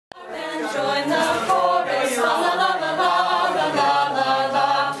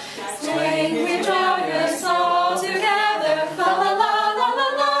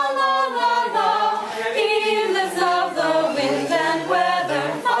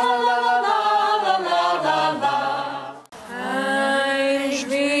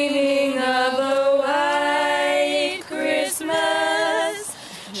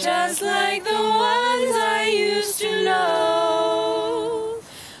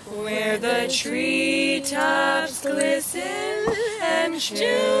the treetops glisten and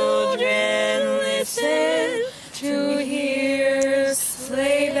children listen to hear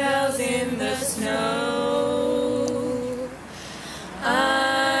sleigh bells in the snow.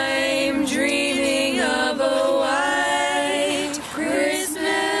 I'm dreaming of a white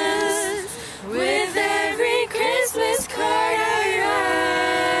Christmas with every Christmas card I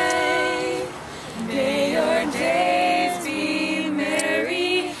write. May your days be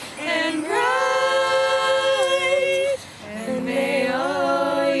merry and bright, and may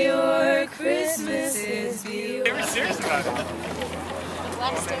all your Christmases be white. They were serious about it.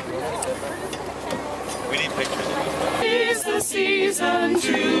 We need pictures. It's the season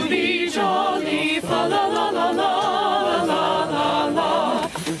to be jolly, fa la la la la la la la.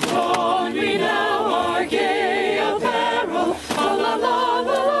 Don we now our gay apparel, fa la la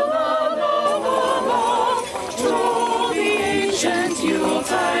la la la la la. Stroll the ancient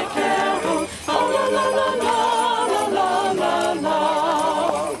Yuletide carol, fa la la la la la la la.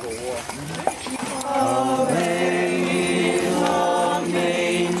 Away long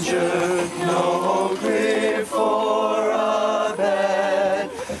manger, no crib for a bed.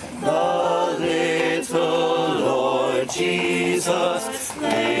 The little Lord Jesus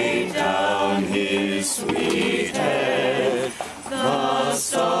laid down his sweet head. The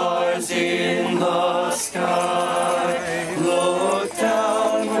stars in the sky looked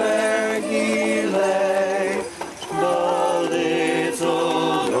down where he lay. The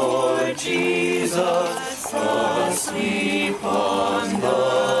little Lord Jesus asleep on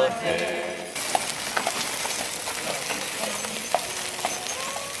the hay.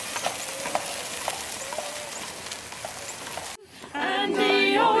 And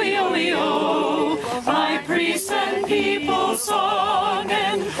E-O-E-O-E-O, my priests and people song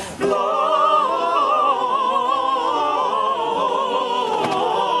and Gloria,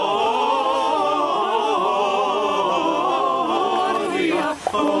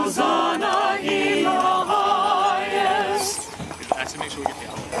 Hosanna in the highest. Actually, make sure we get the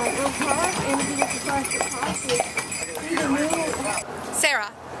album. Elm Park, and if you get the plastic pocket.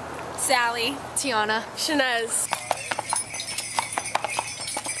 Sarah. Sally. Tiana. Shanez.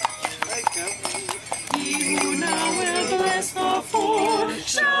 Ye who now will bless the poor,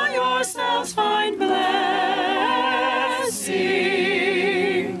 shall yourselves find blessing.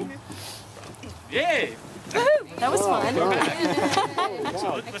 Yay! That was fun.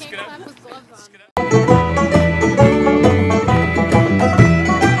 Let's get out.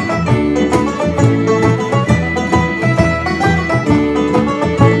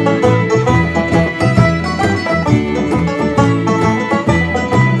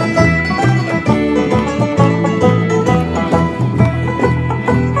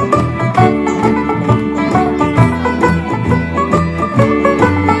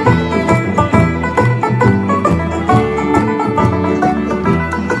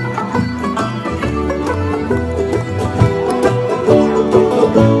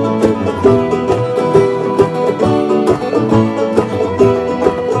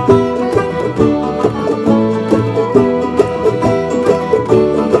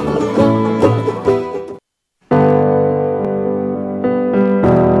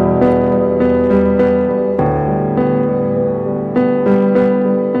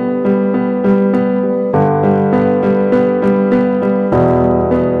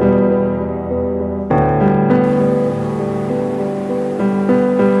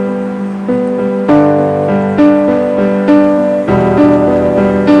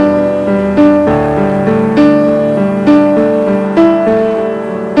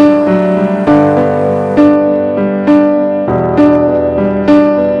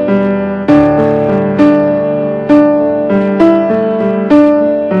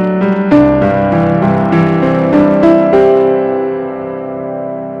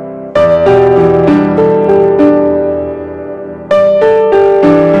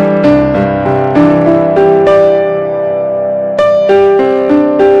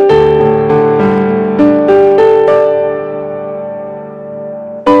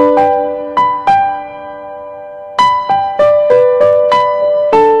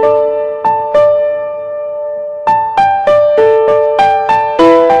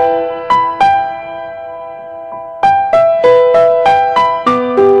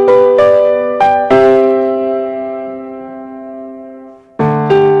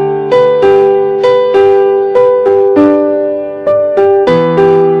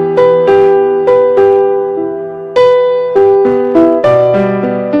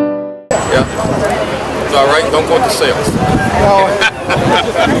 Don't go to sales. No.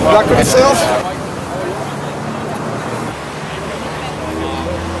 Not good at sales?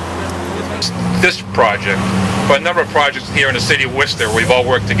 this project, but a number of projects here in the city of Worcester where we've all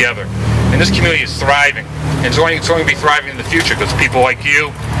worked together. And this community is thriving. And it's only going to be thriving in the future because people like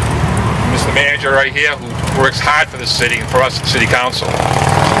you, Mr. Manager right here, who works hard for the city and for us at City Council.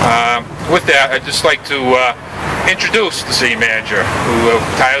 With that, I'd just like to introduce the City Manager, who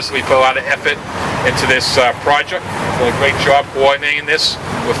tirelessly put a lot of effort into this project. Did a great job coordinating this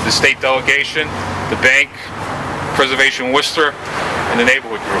with the state delegation, the bank, Preservation Worcester, and the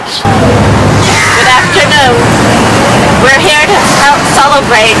neighborhood groups. Good afternoon. We're here to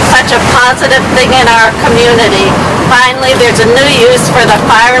celebrate such a positive thing in our community. Finally, there's a new use for the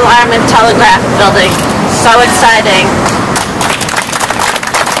fire alarm and telegraph building. So exciting.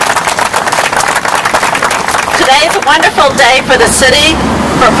 Today is a wonderful day for the city,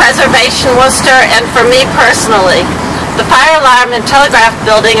 for Preservation Worcester, and for me personally. The fire alarm and telegraph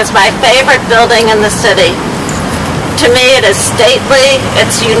building is my favorite building in the city. To me, it is stately,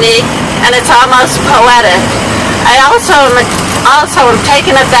 it's unique, and it's almost poetic. I also am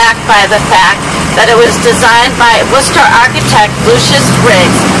taken aback by the fact that it was designed by Worcester architect Lucius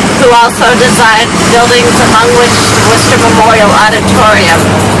Briggs, who also designed buildings, among which the Worcester Memorial Auditorium.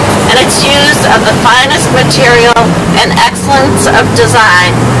 And its use of the finest material and excellence of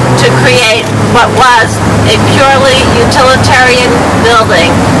design to create what was a purely utilitarian building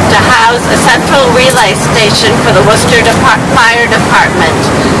to house a central relay station for the Worcester Fire Department.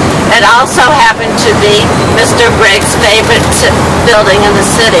 It also happened to be Mr. Briggs' favorite building in the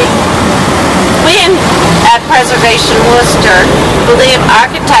city. We at Preservation Worcester believe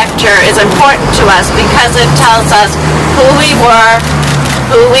architecture is important to us because it tells us who we were,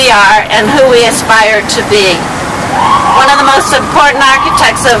 who we are, and who we aspire to be. One of the most important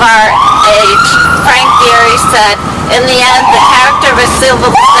architects of our age, Frank Gehry, said, "In the end, the character of a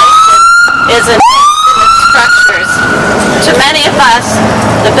civilization is in its structures." To many of us,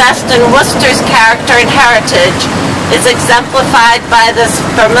 the best in Worcester's character and heritage is exemplified by this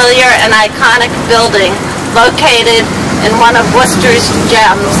familiar and iconic building located in one of Worcester's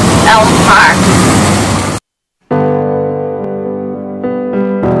gems, Elm Park.